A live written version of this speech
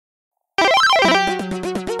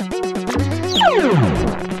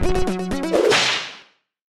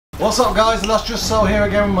What's up guys, and that's just so here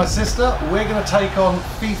again with my sister. We're going to take on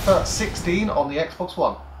FIFA 16 on the Xbox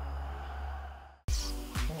One.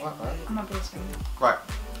 I'm not going to screen. Right,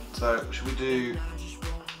 so should we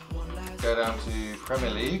go down to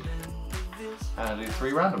Premier League and do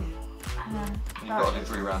 3 random? You've got to do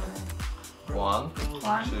 3 random. 1,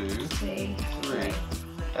 2, 3.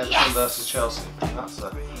 Everton versus Chelsea. That's a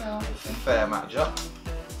fair matchup.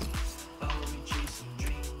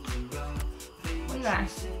 What are you wearing?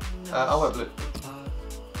 I wear blue. You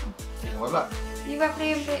can wear black. You wear blue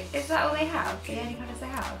and blue. Is that all they have? The only colours they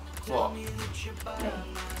have? What? Blue.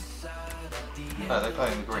 No, they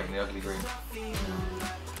play in the green, the ugly green.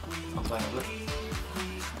 I'm playing in blue.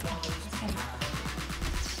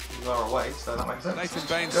 You are away, so that makes sense. Nathan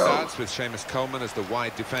Bain starts with Seamus Coleman as the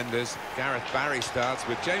wide defenders. Gareth Barry starts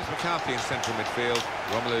with James McCarthy in central midfield.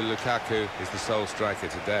 Romelu Lukaku is the sole striker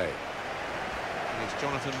today. And it's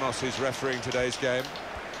Jonathan Moss who's refereeing today's game.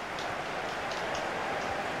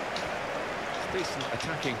 Decent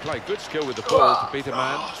attacking play, good skill with the ball to beat a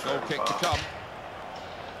man. Goal kick to come.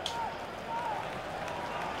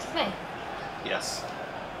 It's me. Yes.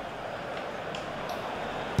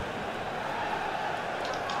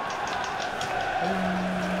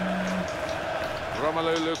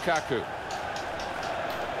 Romelu Lukaku.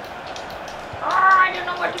 Oh, I don't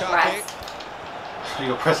know what to press. So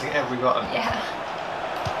you're pressing every button. Yeah.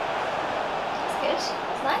 It's good.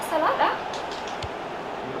 It's nice. I like that.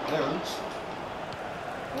 You got clearance.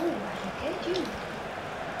 Ooh, I like it.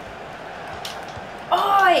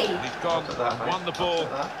 Oi! He's gone and won the ball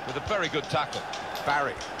with a very good tackle.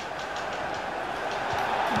 Barry.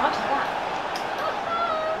 Not that.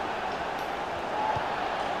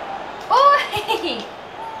 Oi!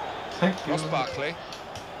 Thank you. Ross Barkley.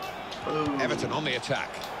 Ooh. Everton on the attack.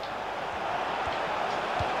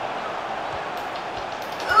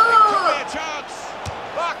 Ooh! Could be a chance.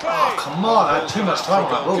 Barkley. Oh, come on, I had too much time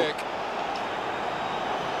on that ball. Kick.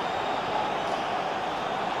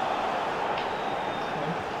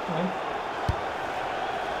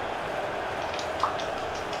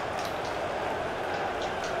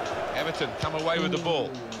 Everton come away with the ball.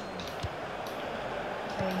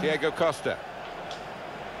 Diego Costa.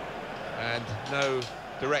 And no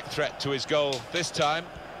direct threat to his goal this time.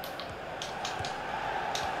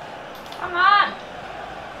 Come on!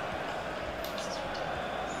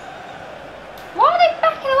 Why are they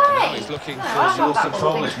backing away? Now he's looking no, for I'm not some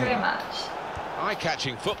controlling very much.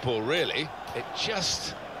 eye-catching football, really. It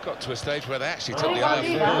just got to a stage where they actually took I the eye off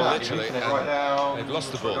didn't the wanna do ball, that. literally, Right and now, they've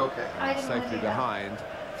lost the ball. Okay. I didn't want to Safely do that. behind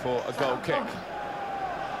for a goal kick.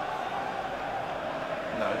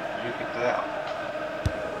 No, you kicked it out.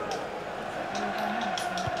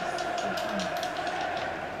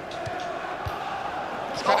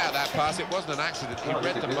 He's cut out that pass. It wasn't an accident. He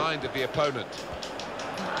read the mind of the opponent.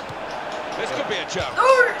 This could be a chance.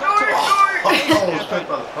 Oh, straight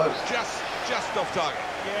by the post. Just off target.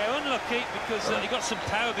 Yeah, unlucky because he got some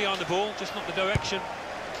power behind the ball, just not the direction.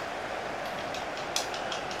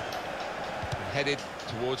 Headed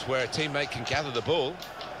towards where a teammate can gather the ball.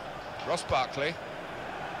 Ross Barkley.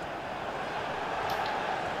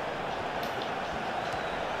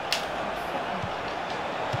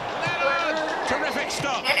 Terrific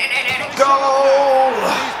stop. Goal!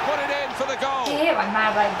 He's put it in for the goal. Yeah, I'm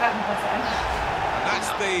mad like button pressing. And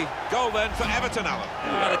that's the goal then for Everton, Alan.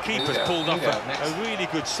 The keeper's pulled off a really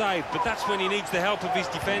good save, but that's when he needs the help of his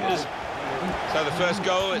defenders. So the first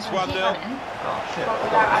goal, it's 1-0. Oh, shit. But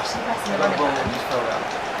without actually pressing the That running ball button. just fell out.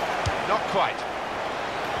 Not quite.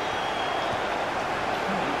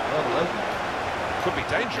 Could be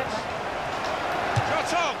dangerous.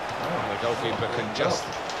 Shot on! Oh, the goalkeeper can just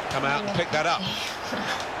come out and pick that up. You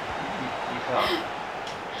can't.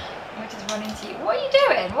 I just run into you. What are you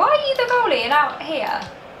doing? Why are you the goalie and out here?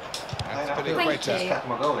 That's been a Thank great you. That's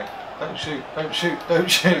my goalie. Don't shoot, don't shoot, don't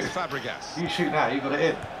shoot. Fabregas. You shoot now, you got it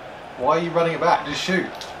in. Why are you running it back? Just shoot.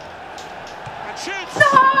 And shoots! No!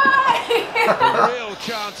 A real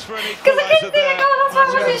chance for an Because I couldn't equaliser see the there. goal, that's why I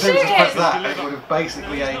wasn't If it pressed shooting. that, it would have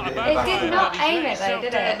basically aimed it in the It back did of the not net. aim it though,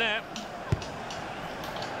 did it?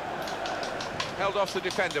 Held off the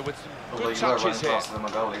defender with some Although good you were running touches here. faster than my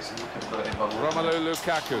goalie, so you could put it in by the Romelu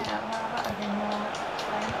Lukaku. Yeah, well, that would have been more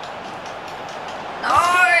fun.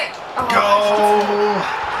 Oh, Goal!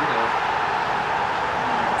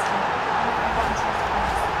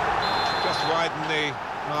 Just widen the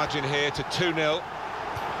margin here to 2-0.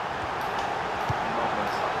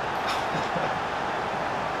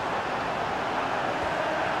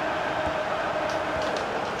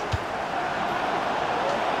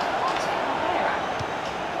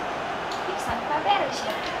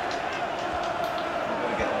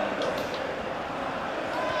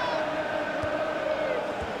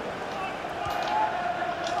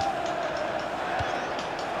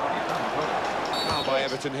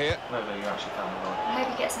 Everton here. No, you actually found the goal. I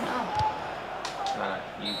hope he gets it on. No,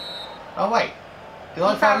 you. Oh wait, did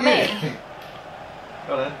I You found found you? me.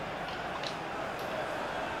 Go on then.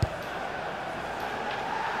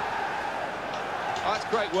 Oh, that's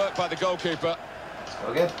great work by the goalkeeper. Let's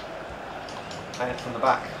go again. Playing it from the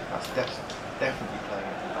back. That's definitely playing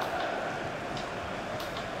it from the back.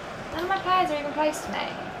 None of my players are even close to me.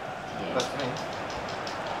 Close to me.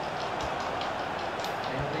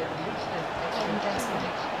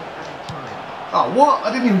 Oh, what?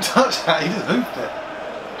 I didn't even touch that. He just hooped it.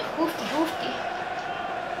 Woofy, woofy.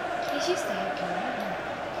 He's used to hooping, isn't he?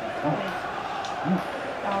 Probably.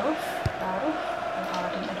 Baroof, Baroof. Oh, I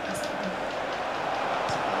didn't know to press it then.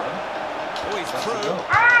 Oh, he's That's a through.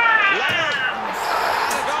 goal.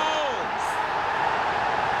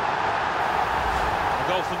 A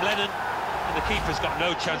goal from Lennon, and the keeper's got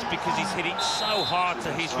no chance because he's hit it so hard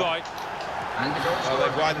to his right. Well,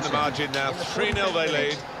 they've widened the margin now. 3-0 they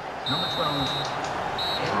lead.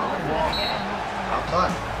 Half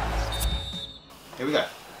time. Here we go.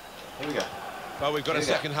 Here we go. Well, we've got a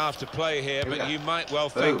second half to play here, but you might well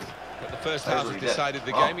think that the first half has decided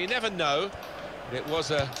the game. You never know. It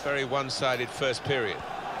was a very one-sided first period.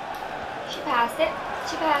 She passed it.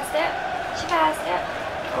 She passed it. She passed it.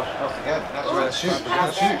 Cross again. That's where it's shoot. She's going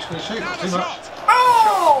to shoot. She's going to shoot. Now Not the too much. shot!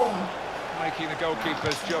 Oh! Making the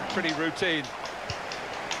goalkeeper's job pretty routine.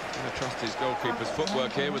 Going to trust his goalkeeper's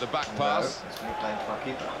footwork here with a back pass. No, it's me playing for my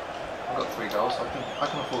keeper. I've got 3 goals, so I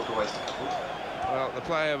can afford to waste a couple. Well, the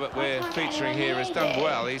player that we're featuring here has done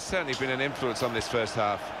well. He's certainly been an influence on this first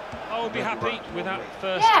half. I would be happy with that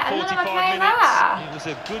first Yeah, and 45 another minutes. player. It was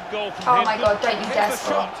a good goal from Oh him. my god, don't you dare Here's the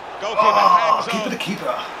score. shot. Goalkeeper Oh, hangs keeper on. the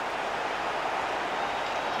keeper.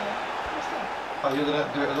 Oh, you're going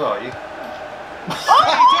to do it as well, are you?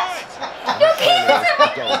 Your keeper's a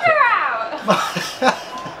keeper out!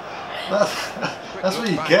 That's what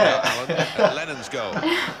you Back get. now, Alan, at Lennon's goal.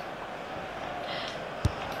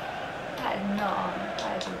 That is not on.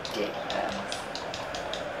 That is ridiculous.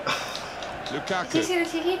 Did you Lukaku see the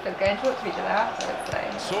two keepers go and talk to each other afterwards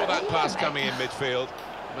though? saw that pass coming in midfield,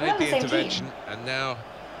 We're made on the the same intervention, team. and now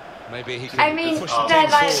maybe he can I mean, push the they're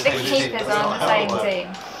team like forward the with his- keepers are on the same team.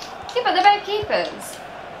 Yeah, but they're both keepers.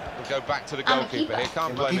 We'll go back to the I'm a goalkeeper keeper. here. Can't You're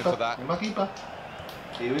my blame him keeper. for that. You're my keeper.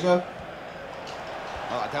 Here we go.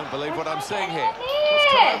 Oh, I don't believe what I'm Okay, seeing here. yeah.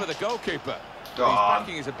 Let's come over the goalkeeper. Go He's on.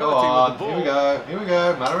 backing his Go ability on. with the ball. Here we go. Here we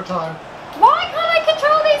go. Matter of time. Why can't I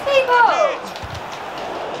control these people?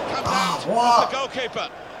 Comes Oh, out. what? The goalkeeper.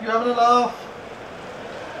 You having a laugh?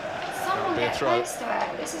 Someone Be a get throw. close to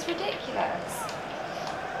it. This is ridiculous.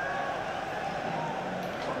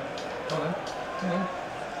 Go on then. Come on.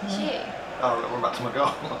 She. Oh, look, we're back to my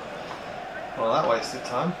goal. Well, that wasted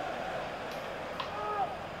time.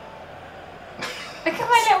 Look at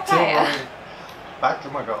my little player. Back to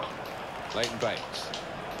my goal. Leighton Baines.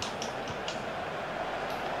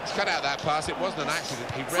 He's cut out that pass. It wasn't an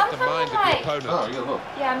accident. He read the Sometimes mind of I'm the like- Oh, opponent. you got a look.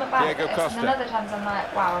 Yeah, I'm a bad Diego at this. Costa. And then other times I'm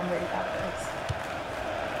like, wow, I'm really bad at this.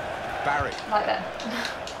 Barry. Like that.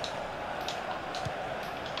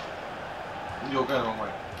 You're going the wrong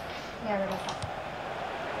way. Yeah, I realise that.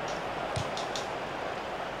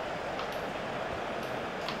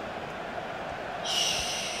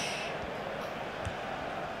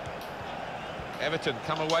 Everton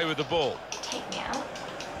come away with the ball. Take me out.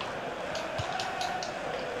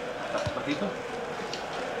 That's my keeper.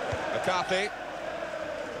 McCarthy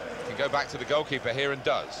can go back to the goalkeeper here and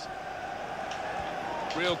does.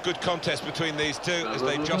 Real good contest between these two as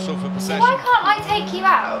they jostle for So possession. why can't I take you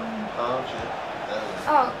out? Oh, shit. There we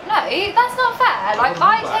go. Oh, no, that's not fair. Like,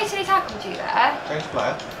 I totally tackled you there. Change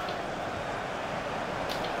player.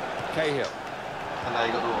 Cahill. And now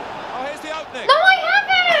you got the ball. Oh, here's the opening. No, I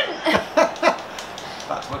haven't!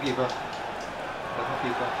 That's my keeper. That's my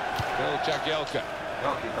keeper. Bill Jagielka.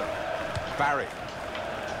 Your keeper. Barry.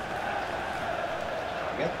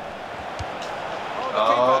 Again. The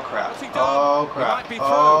Oh, keeper. crap. What's he done? Oh, He crap. might be through.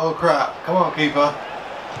 Oh, crap. Come on, keeper.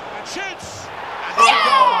 And shoots. And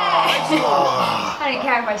Yeah! Oh. I don't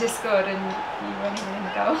care if I just scored and you weren't even in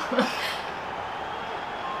the goal.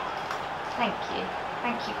 Thank you.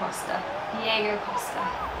 Thank you, Costa. Diego Costa.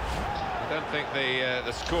 I don't think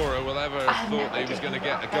the scorer will ever have thought that he was going to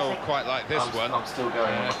get a goal quite like this one. I'm still going.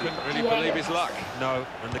 on my Couldn't keeper. really Yeah, believe yeah. his luck. No,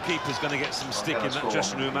 and the keeper's going to get some stick in that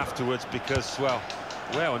dressing room afterwards because, well,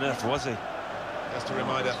 where on earth was he? Just a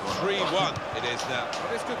reminder, 3-1 it is now.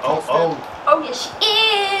 But it's good Oh, cross oh. Oh, yes, she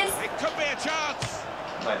is! It could be a chance.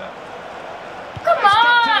 No, no. Come They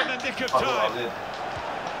stopped on! him in the nick of I thought I time. did.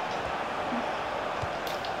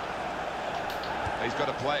 He's got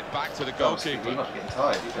to play it back to the Go on, Steve, goalkeeper. you're not getting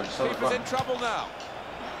tired. You've done so much Keeper's in run. trouble now.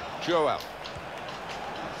 Joel.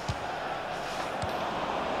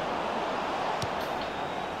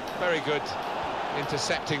 Very good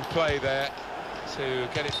intercepting play there to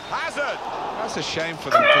get it. Hazard! That's a shame for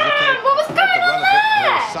them, because if they what was had going the run on a bit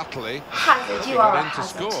more there? subtly, Hazard, they you are got a in to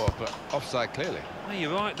hazard. score, but offside clearly. Well,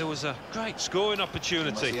 you're right, there was a great scoring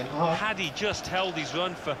opportunity. Had he just held his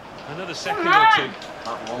run for another second or two.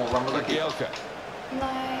 One more run with the keeper. Gielka.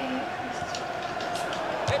 No.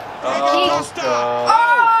 Oh, God.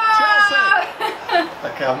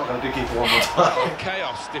 Okay, I'm not going to do keeper one more time.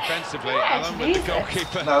 Chaos defensively, Yeah, along with the Jesus.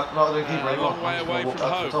 goalkeeper. No, not doing keeper A anymore. long way I'm just away gonna from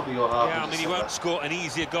walk up to home. the top of your half. Yeah, I and mean, he just won't score an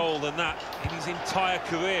easier goal than that in his entire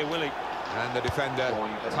career, will he? And the defender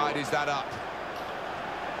tidies that up.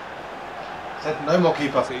 Said no more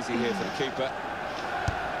keeper. It's easy here for the keeper.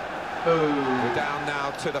 Boom. We're down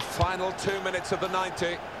now to the final 2 minutes of the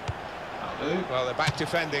 90. Well, they're back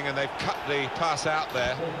defending and they've cut the pass out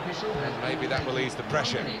there. And maybe that will ease the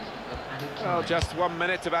pressure. Well, just 1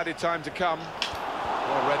 minute of added time to come.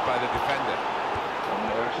 Well read by the defender. 1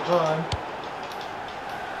 minute extra time.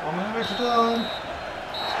 1 minute extra time.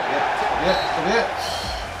 Stop it.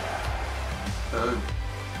 Boom.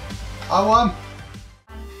 I won.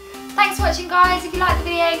 Thanks for watching, guys. If you liked the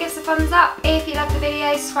video, give us a thumbs up. If you loved the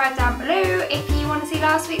video, subscribe down below. If you want to see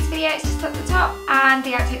last week's video, it's just at the top. And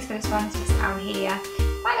the outtakes for this one is just down here.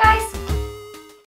 Bye, guys.